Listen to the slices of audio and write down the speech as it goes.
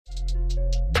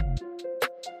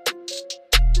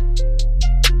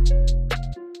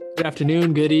Good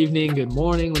afternoon, good evening, good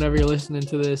morning, whenever you're listening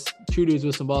to this. Two Dudes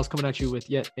with Some Balls coming at you with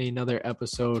yet another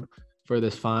episode for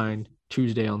this fine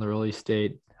Tuesday on the release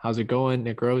date. How's it going?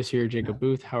 Nick Rose here, Jacob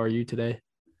Booth. How are you today?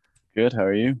 Good. How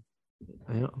are you?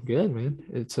 I'm good, man.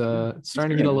 It's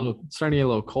starting to get a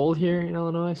little cold here in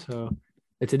Illinois, so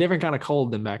it's a different kind of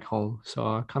cold than back home. So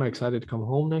I'm kind of excited to come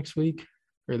home next week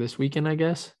or this weekend, I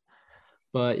guess.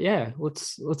 But yeah,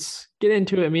 let's get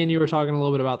into it. Me and you were talking a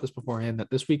little bit about this beforehand, that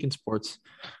this week in sports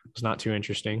was not too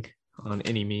interesting on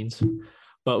any means,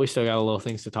 but we still got a little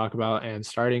things to talk about, and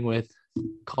starting with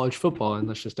college football. And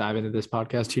let's just dive into this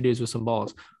podcast, Two Dudes with Some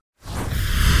Balls.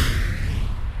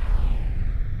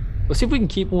 Let's see if we can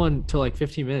keep one to like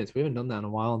 15 minutes. We haven't done that in a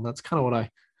while, and that's kind of what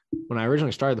when I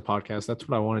originally started the podcast, that's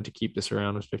what I wanted to keep this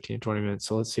around, was 15 to 20 minutes.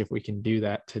 So let's see if we can do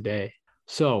that today.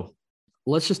 So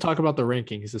let's just talk about the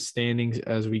rankings, the standings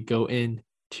as we go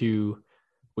into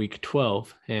week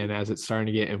 12. And as it's starting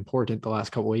to get important the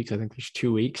last couple of weeks, I think there's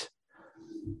 2 weeks.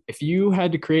 If you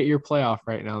had to create your playoff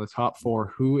right now, the top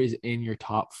four, who is in your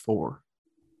top four?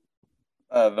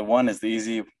 The one is the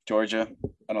easy, Georgia.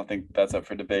 I don't think that's up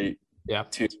for debate. Yeah.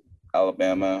 2,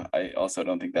 Alabama. I also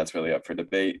don't think that's really up for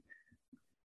debate.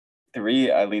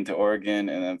 3, I lean to Oregon.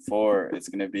 And then 4, it's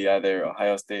going to be either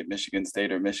Ohio State, Michigan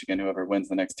State, or Michigan, whoever wins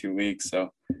the next 2 weeks. So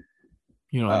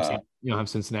you don't have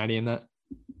Cincinnati in that?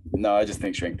 No, I just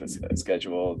think shrink the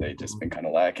schedule. They've just been kind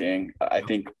of lacking. I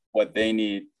think what they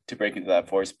need to break into that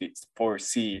 4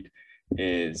 seed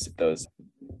is those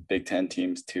Big Ten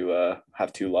teams to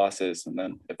have 2 losses. And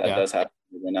then if that does happen,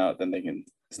 they win out, then they can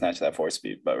snatch that 4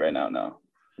 seed. But right now, no.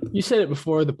 You said it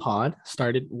before the pod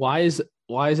started. Why is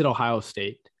it Ohio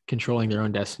State controlling their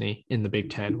own destiny in the Big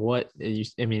Ten?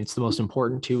 It's the most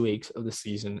important 2 weeks of the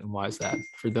season. And why is that,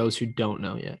 for those who don't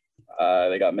know yet?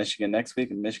 They got Michigan next week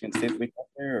and Michigan State the week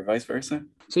after, or vice versa.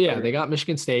 So yeah, they got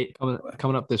Michigan State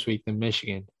coming up this week, then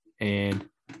Michigan. And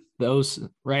those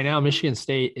right now, Michigan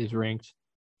State is ranked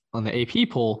on the AP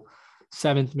poll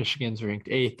 7th. Michigan's ranked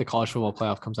 8th. The college football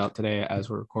playoff comes out today as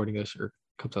we're recording this, or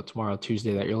comes out tomorrow,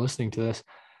 Tuesday, that you're listening to this.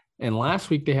 And last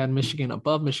week they had Michigan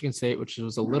above Michigan State, which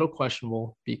was a little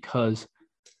questionable because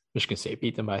Michigan State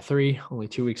beat them by 3 only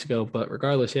 2 weeks ago. But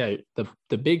regardless, yeah,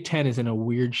 the Big Ten is in a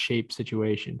weird shape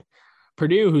situation.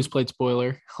 Purdue, who's played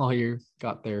spoiler all year,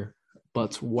 got their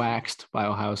butts waxed by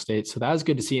Ohio State. So that was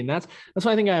good to see. And that's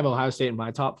why I think I have Ohio State in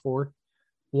my top 4.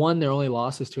 One, their only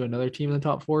loss is to another team in the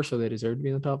top 4, so they deserve to be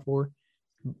in the top 4.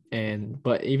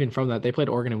 But even from that, they played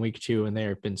Oregon in week 2, and they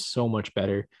have been so much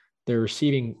better. Their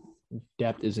receiving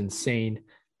depth is insane.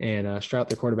 And Stroud,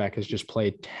 their quarterback, has just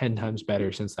played 10 times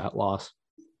better since that loss.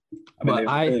 I mean, they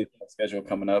have a really tough schedule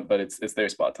coming up, but it's their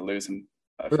spot to lose. And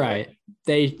right.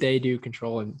 Like they do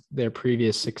control, and their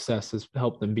previous success has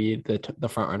helped them be the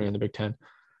front runner in the Big Ten.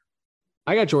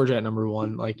 I got Georgia at number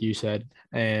 1, like you said,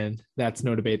 and that's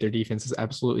no debate. Their defense is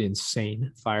absolutely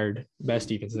insane. Fired best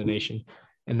defense in the nation.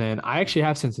 And then I actually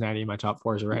have Cincinnati in my top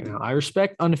 4 right now. I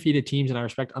respect undefeated teams, and I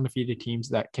respect undefeated teams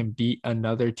that can beat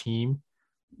another team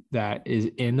that is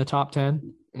in the top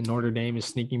 10. And Notre Dame is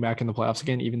sneaking back in the playoffs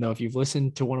again, even though if you've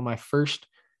listened to one of my first,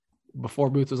 before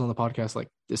Booth was on the podcast,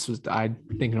 I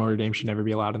think Notre Dame should never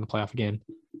be allowed in the playoff again,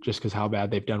 just because how bad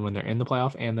they've done when they're in the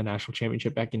playoff and the national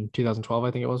championship back in 2012,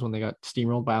 I think it was, when they got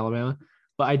steamrolled by Alabama.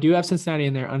 But I do have Cincinnati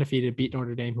in there, undefeated, beat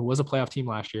Notre Dame, who was a playoff team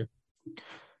last year.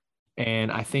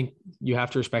 And I think you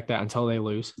have to respect that until they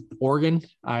lose. Oregon,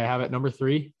 I have at number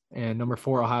 3, and number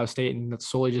 4, Ohio State. And that's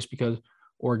solely just because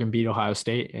Oregon beat Ohio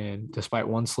State. And despite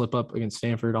one slip up against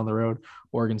Stanford on the road,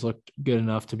 Oregon's looked good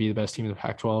enough to be the best team in the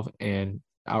Pac-12 and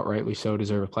outrightly so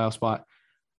deserve a playoff spot.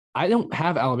 I don't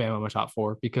have Alabama in my top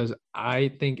 4 because I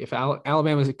think if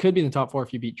Alabama could be in the top 4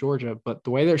 if you beat Georgia, but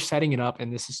the way they're setting it up,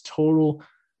 and this is total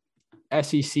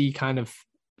SEC kind of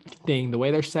thing, the way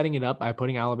they're setting it up by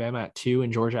putting Alabama at 2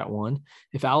 and Georgia at 1,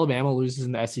 if Alabama loses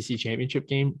in the SEC championship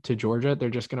game to Georgia, they're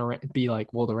just going to be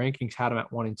like, well, the rankings had them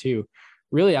at 1 and 2.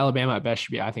 Really, Alabama at best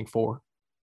should be, I think, 4.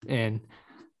 And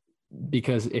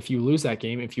because if you lose that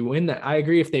game, if you win that, I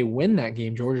agree. If they win that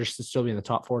game, Georgia should still be in the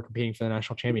top 4 competing for the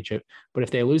national championship. But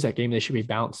if they lose that game, they should be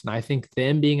bounced. And I think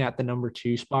them being at the number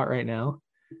 2 spot right now,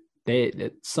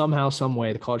 they somehow, some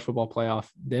way, the college football playoff,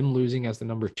 them losing as the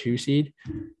number 2 seed,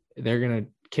 they're going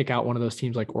to kick out one of those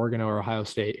teams like Oregon or Ohio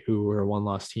State, who were a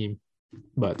 1-loss team.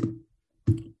 But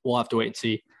we'll have to wait and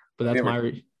see. But that's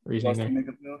my reasoning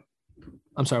there.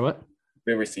 I'm sorry, what? Have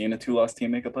you ever seen a 2-loss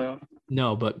team make a playoff?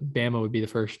 No, but Bama would be the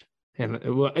first. And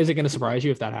is it going to surprise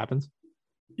you if that happens?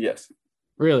 Yes.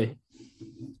 Really?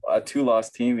 A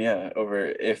 2-loss team, yeah.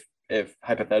 Over if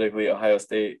hypothetically Ohio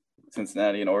State,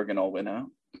 Cincinnati, and Oregon all win out.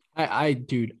 I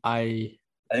think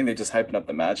they're just hyping up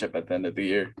the matchup at the end of the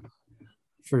year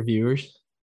for viewers.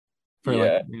 for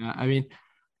Yeah. I mean,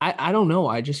 I don't know.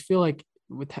 I just feel like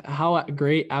with how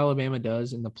great Alabama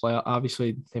does in the playoff,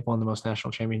 obviously they've won the most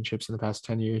national championships in the past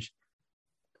 10 years.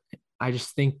 I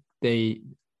just think they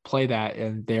play that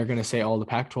and they're going to say, oh, the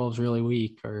Pac-12 is really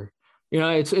weak, or,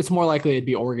 it's more likely it'd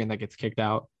be Oregon that gets kicked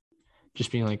out.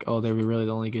 Just being like, oh, they're really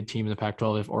the only good team in the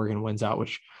Pac-12 if Oregon wins out,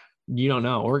 which you don't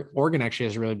know. Oregon actually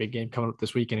has a really big game coming up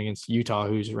this weekend against Utah,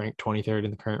 who's ranked 23rd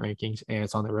in the current rankings, and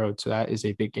it's on the road. So that is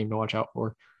a big game to watch out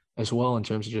for as well in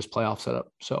terms of just playoff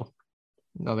setup. So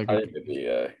another I good. think it'd be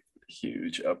a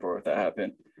huge uproar if that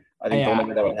happened. I think the Yeah, only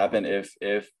way that would happen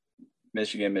if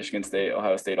Michigan, Michigan State,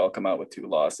 Ohio State all come out with 2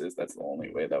 losses. That's the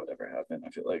only way that would ever happen, I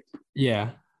feel like.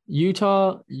 yeah.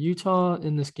 Utah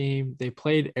in this game, they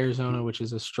played Arizona, which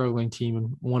is a struggling team,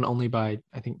 and won only by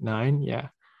I think 9. Yeah.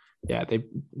 Yeah, they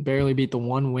barely beat the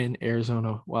 1-win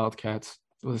Arizona Wildcats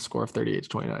with a score of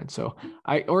 38-29. So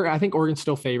I think Oregon's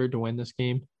still favored to win this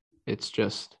game. It's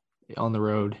just on the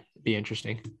road, be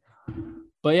interesting.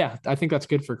 But yeah, I think that's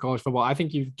good for college football. I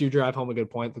think you do drive home a good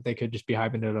point that they could just be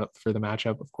hyping it up for the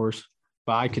matchup, of course.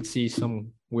 But I could see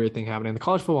some weird thing happening. The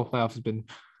college football playoff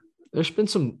there's been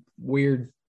some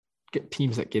weird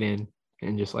teams that get in,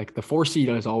 and just like the 4 seed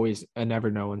is always a never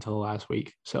know until the last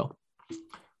week. So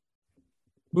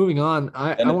moving on,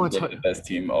 I want to the best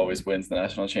team always wins the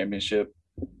national championship.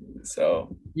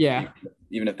 So yeah,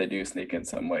 even if they do sneak in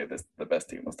some way, the best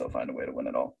team will still find a way to win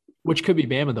it all. which could be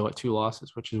Bama though at 2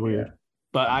 losses, which is weird. Yeah.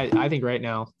 But I think right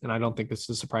now, and I don't think this is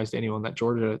a surprise to anyone, that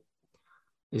Georgia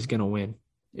is going to win.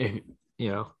 If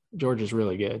Georgia's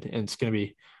really good, and it's going to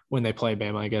be when they play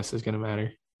Bama, I guess, is going to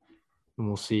matter, and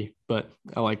we'll see. But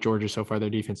I like Georgia so far. Their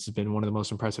defense has been one of the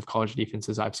most impressive college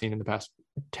defenses I've seen in the past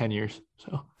 10 years.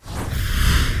 So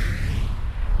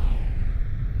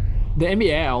the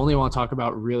NBA, I only want to talk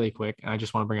about really quick. I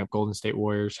just want to bring up Golden State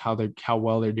Warriors, how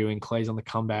well they're doing. Clay's on the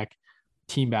comeback.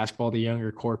 Team basketball, the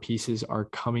younger core pieces are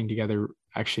coming together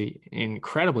actually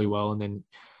incredibly well. And then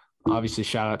obviously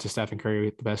shout out to Stephen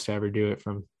Curry, the best to ever do it,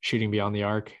 from shooting beyond the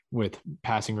arc with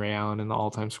passing Ray Allen and the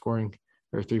all-time scoring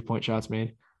or 3-point shots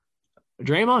made.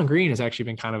 Draymond Green has actually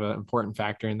been kind of an important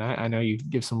factor in that. I know you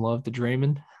give some love to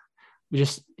Draymond.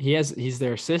 He's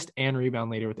their assist and rebound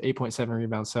leader with 8.7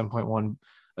 rebounds, 7.1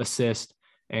 assist,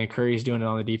 and Curry's doing it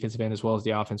on the defensive end as well as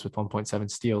the offense with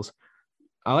 1.7 steals.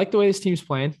 I like the way this team's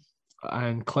playing,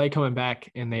 and Clay coming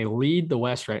back, and they lead the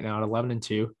West right now at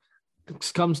 11-2.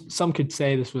 Some could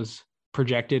say this was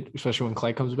projected, especially when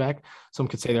Clay comes back. Some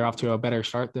could say they're off to a better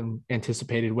start than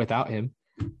anticipated without him,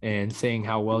 and saying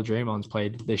how well Draymond's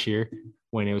played this year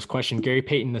when it was questioned. Gary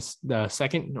Payton, the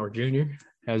second or junior,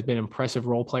 has been an impressive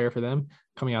role player for them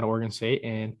coming out of Oregon State,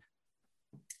 and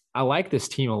I like this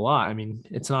team a lot. I mean,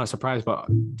 it's not a surprise, but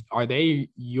are they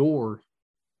your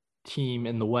team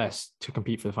in the West to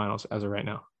compete for the finals as of right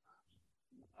now?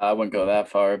 I wouldn't go that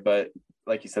far, but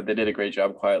like you said, they did a great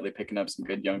job quietly picking up some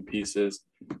good young pieces.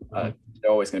 They're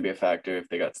always going to be a factor if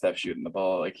they got Steph shooting the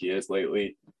ball like he is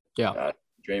lately. Yeah.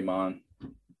 Draymond,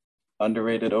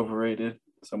 underrated, overrated,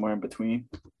 somewhere in between.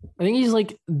 I think he's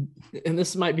like, and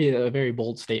this might be a very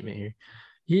bold statement here,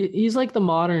 he's like the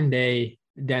modern day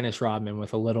Dennis Rodman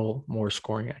with a little more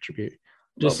scoring attribute.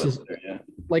 Just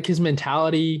like his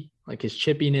mentality, like his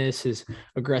chippiness, his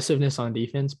aggressiveness on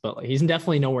defense, but like, he's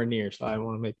definitely nowhere near. So I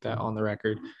want to make that on the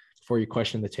record before you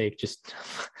question the take.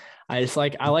 I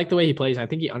like the way he plays. I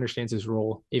think he understands his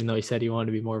role, even though he said he wanted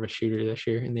to be more of a shooter this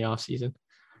year in the offseason.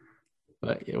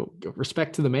 But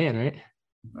respect to the man, right?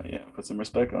 Yeah, put some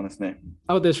respect on his name.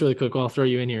 How about this really quick? I'll throw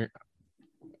you in here.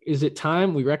 Is it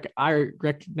time I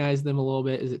recognize them a little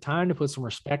bit? Is it time to put some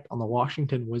respect on the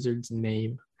Washington Wizards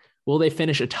name? Will they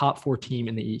finish a top 4 team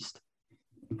in the East?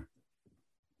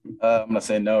 I'm gonna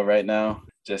say no right now.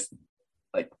 Just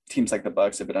like teams like the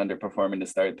Bucks have been underperforming to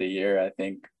start the year. I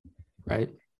think right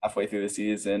halfway through the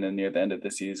season and near the end of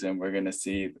the season, we're gonna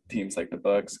see teams like the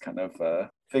Bucks kind of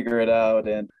figure it out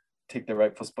and take the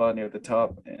rightful spot near the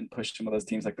top and push some of those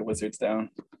teams like the Wizards down.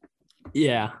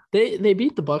 Yeah, they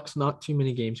beat the Bucks not too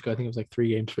many games ago. I think it was like 3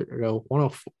 games ago,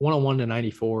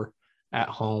 101-94 at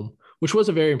home, which was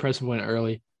a very impressive win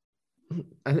early.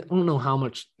 I don't know how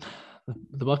much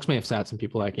the Bucks may have sat some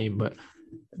people that game, but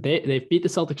they beat the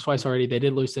Celtics twice already. They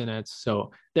did lose to the Nets,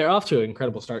 so they're off to an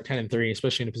incredible start, 10-3,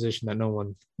 especially in a position that no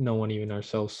one even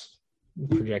ourselves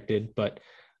projected. But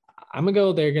I'm gonna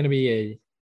go. They're gonna be I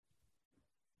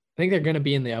think they're gonna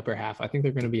be in the upper half. I think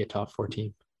they're gonna be a top 4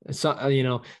 team. So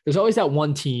there's always that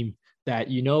one team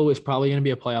that is probably going to be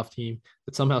a playoff team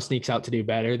that somehow sneaks out to do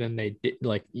better than they did.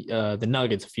 Like the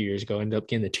Nuggets a few years ago ended up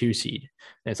getting the 2 seed.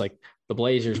 And it's like the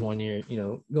Blazers one year,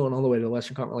 going all the way to the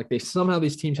Western Conference. Like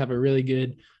these teams have a really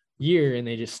good year and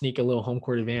they just sneak a little home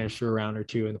court advantage through a round or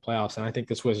two in the playoffs. And I think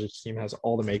this Wizards team has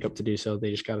all the makeup to do so.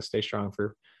 They just got to stay strong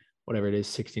for whatever it is,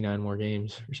 69 more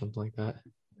games or something like that.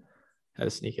 Had to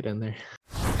sneak it in there.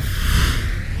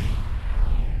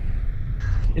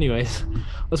 Anyways,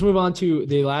 let's move on to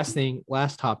the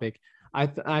last topic.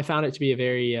 I found it to be a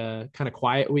very kind of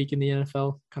quiet week in the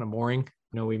NFL, kind of boring.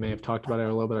 I know we may have talked about it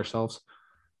a little bit ourselves.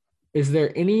 Is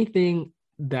there anything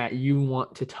that you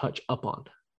want to touch up on?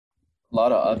 A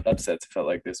lot of upsets felt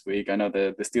like this week. I know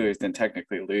the Steelers didn't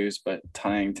technically lose, but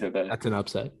tying to that's an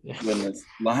upset. Yeah. Winless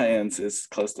Lions is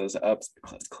close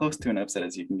to an upset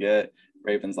as you can get.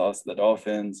 Ravens lost to the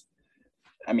Dolphins.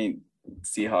 I mean,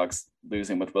 Seahawks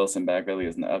losing with Wilson back really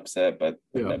is an upset, but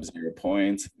up 0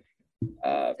 points.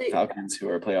 Falcons, who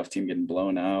are a playoff team, getting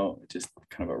blown out. Just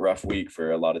kind of a rough week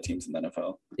for a lot of teams in the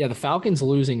NFL. Yeah, the Falcons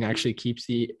losing actually keeps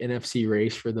the NFC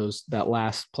race for that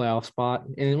last playoff spot,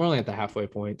 and we're only at the halfway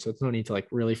point, so it's no need to like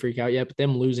really freak out yet. But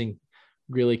them losing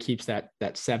really keeps that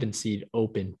 7 seed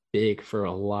open big for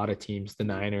a lot of teams. The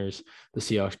Niners, the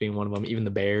Seahawks being one of them, even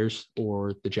the Bears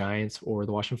or the Giants or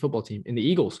the Washington football team, and the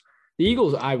Eagles. The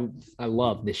Eagles, I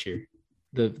love this year.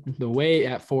 The way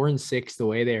at 4-6, the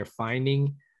way they are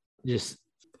finding just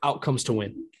outcomes to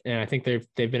win. And I think they've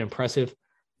been impressive.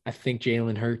 I think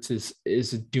Jalen Hurts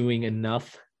is doing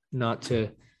enough not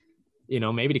to,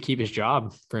 maybe to keep his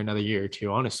job for another year or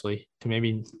two, honestly, to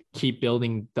maybe keep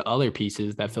building the other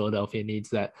pieces that Philadelphia needs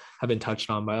that have been touched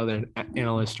on by other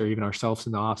analysts or even ourselves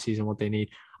in the offseason, what they need.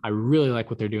 I really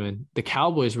like what they're doing. The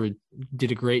Cowboys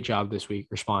did a great job this week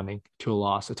responding to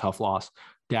a tough loss.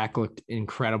 Dak looked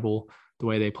incredible the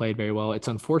way they played very well. It's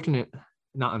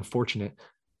not unfortunate,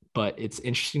 but it's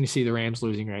interesting to see the Rams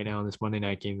losing right now in this Monday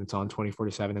night game that's on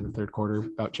 24-7 in the third quarter,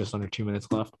 about just under 2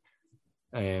 minutes left.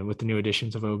 And with the new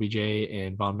additions of OBJ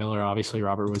and Von Miller, obviously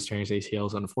Robert Woods tearing his ACL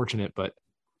is unfortunate, but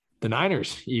the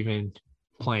Niners even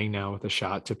playing now with a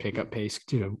shot to pick up pace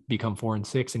to become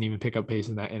 4-6 and even pick up pace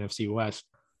in that NFC West.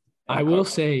 I will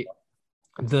say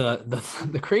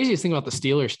the craziest thing about the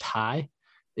Steelers tie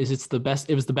is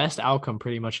it was the best outcome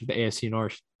pretty much of the AFC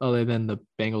North, other than the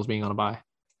Bengals being on a bye.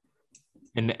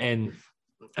 And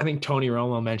I think Tony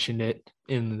Romo mentioned it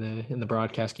in the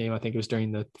broadcast game. I think it was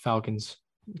during the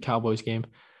Falcons-Cowboys game,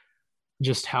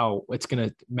 just how it's going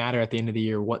to matter at the end of the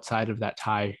year what side of that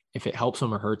tie, if it helps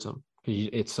them or hurts them, because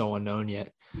it's so unknown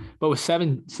yet. But with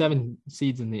seven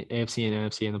seeds in the AFC and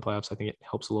NFC in the playoffs, I think it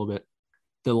helps a little bit.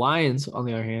 The Lions, on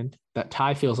the other hand, that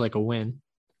tie feels like a win,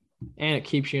 and it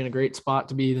keeps you in a great spot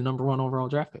to be the number 1 overall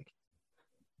draft pick.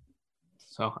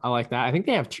 So I like that. I think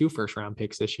they have 2 first-round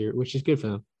picks this year, which is good for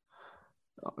them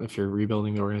if you're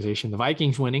rebuilding the organization. The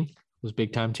Vikings winning was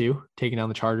big time too, taking down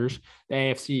the Chargers.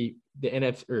 The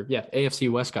AFC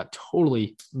West got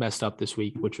totally messed up this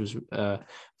week, which was a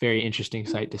very interesting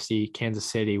sight to see. Kansas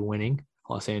City winning,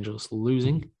 Los Angeles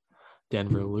losing,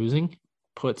 Denver losing,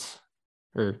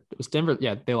 it was Denver.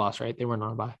 Yeah, they lost, right? They weren't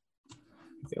on a bye.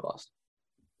 They lost.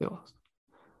 I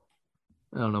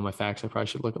don't know my facts. I probably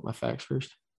should look up my facts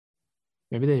first.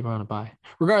 Maybe they were on a bye.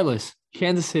 Regardless,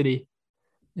 Kansas City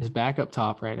is back up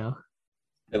top right now.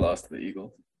 They lost to the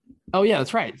Eagles. Oh, yeah,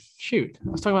 that's right. Shoot. I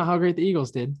was talking about how great the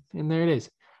Eagles did, and there it is.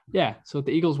 Yeah, so with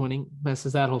the Eagles winning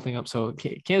messes that whole thing up. So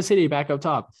Kansas City back up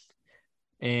top.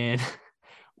 And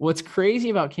what's crazy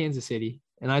about Kansas City,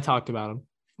 and I talked about them,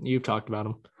 you've talked about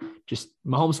them, just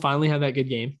Mahomes finally had that good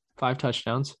game, 5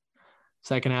 touchdowns,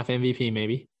 second half MVP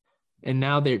maybe. And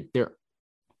now they're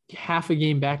half a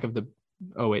game back of the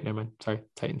 – oh, wait, never mind. Sorry,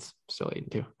 Titans still 8-2.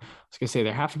 I was going to say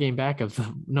they're half a game back of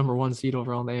the number 1 seed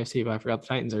overall in the AFC, but I forgot the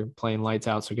Titans are playing lights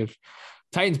out. So good.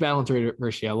 Titans balance through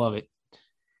adversity. I love it.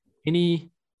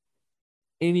 Anything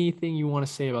you want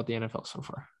to say about the NFL so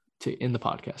far in the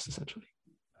podcast, essentially?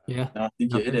 Yeah. No, I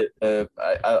think you hit it.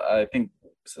 I think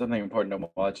something important to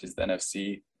watch is the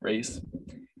NFC race.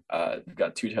 We've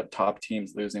got 2 top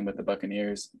teams losing with the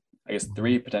Buccaneers. I guess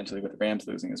 3 potentially with the Rams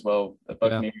losing as well. The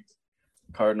Buccaneers,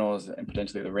 Cardinals, and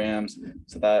potentially the Rams.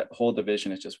 So that whole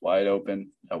division is just wide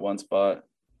open at one spot.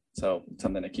 So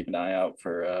something to keep an eye out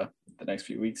for the next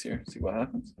few weeks here. See what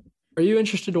happens. Are you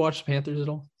interested to watch the Panthers at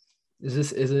all?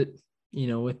 Is it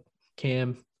with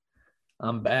Cam?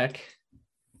 I'm back.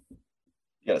 You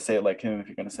gotta say it like him if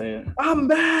you're gonna say it. I'm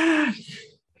back.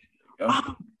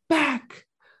 I'm back.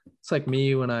 It's like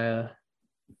me when I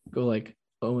go like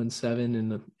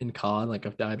 0-7 in COD. Like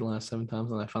I've died the last 7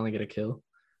 times and I finally get a kill.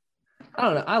 I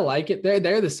don't know. I like it.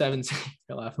 They're the 7 seed.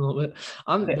 You're laughing a little bit.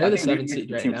 They're the 7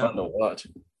 seed right now. Fun to watch.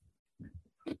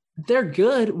 They're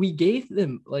good. We gave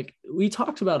them we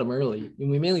talked about them early, and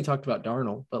we mainly talked about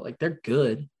Darnold, but they're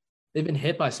good. They've been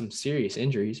hit by some serious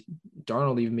injuries.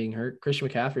 Darnold even being hurt. Christian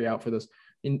McCaffrey out for those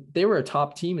And they were a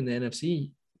top team in the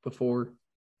NFC before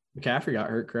McCaffrey got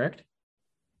hurt, correct?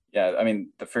 Yeah, I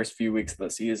mean, the first few weeks of the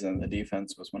season, the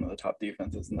defense was one of the top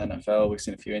defenses in the NFL. We've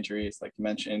seen a few injuries, like you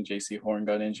mentioned. J.C. Horn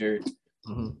got injured,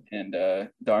 and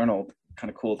Darnold kind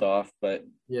of cooled off. But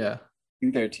yeah, I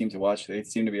think they're a team to watch. They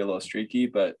seem to be a little streaky,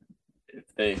 but if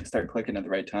they start clicking at the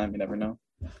right time, you never know.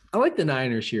 I like the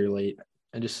Niners here late.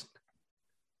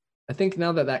 I think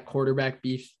now that quarterback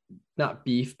beef, not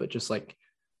beef, but just like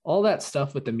all that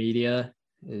stuff with the media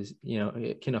is,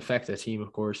 it can affect a team,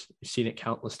 of course. You've seen it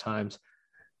countless times.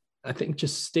 I think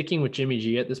just sticking with Jimmy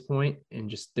G at this point and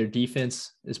just their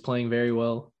defense is playing very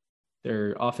well.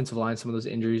 Their offensive line, some of those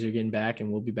injuries are getting back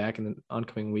and will be back in the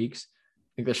oncoming weeks. I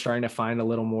think they're starting to find a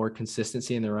little more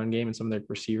consistency in their run game and some of their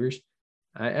receivers.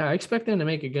 I expect them to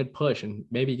make a good push and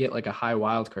maybe get like a high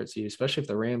wild card seed, especially if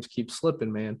the Rams keep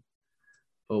slipping, man.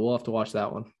 But we'll have to watch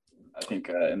that one. I think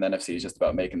in the NFC is just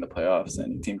about making the playoffs,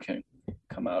 and the team can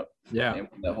come out and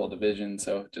win that whole division.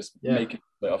 So just making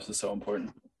the playoffs is so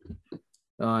important.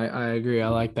 I agree. I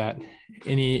like that.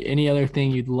 Any other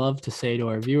thing you'd love to say to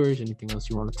our viewers? Anything else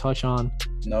you want to touch on?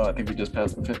 No, I think we just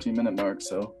passed the 15-minute mark.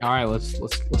 So all right,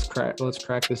 let's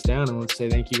crack this down, and let's say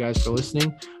thank you guys for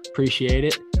listening. Appreciate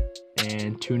it,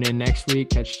 and tune in next week.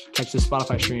 Catch the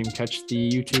Spotify stream. Catch the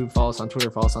YouTube. Follow us on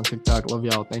Twitter. Follow us on TikTok. Love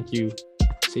y'all. Thank you.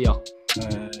 See y'all.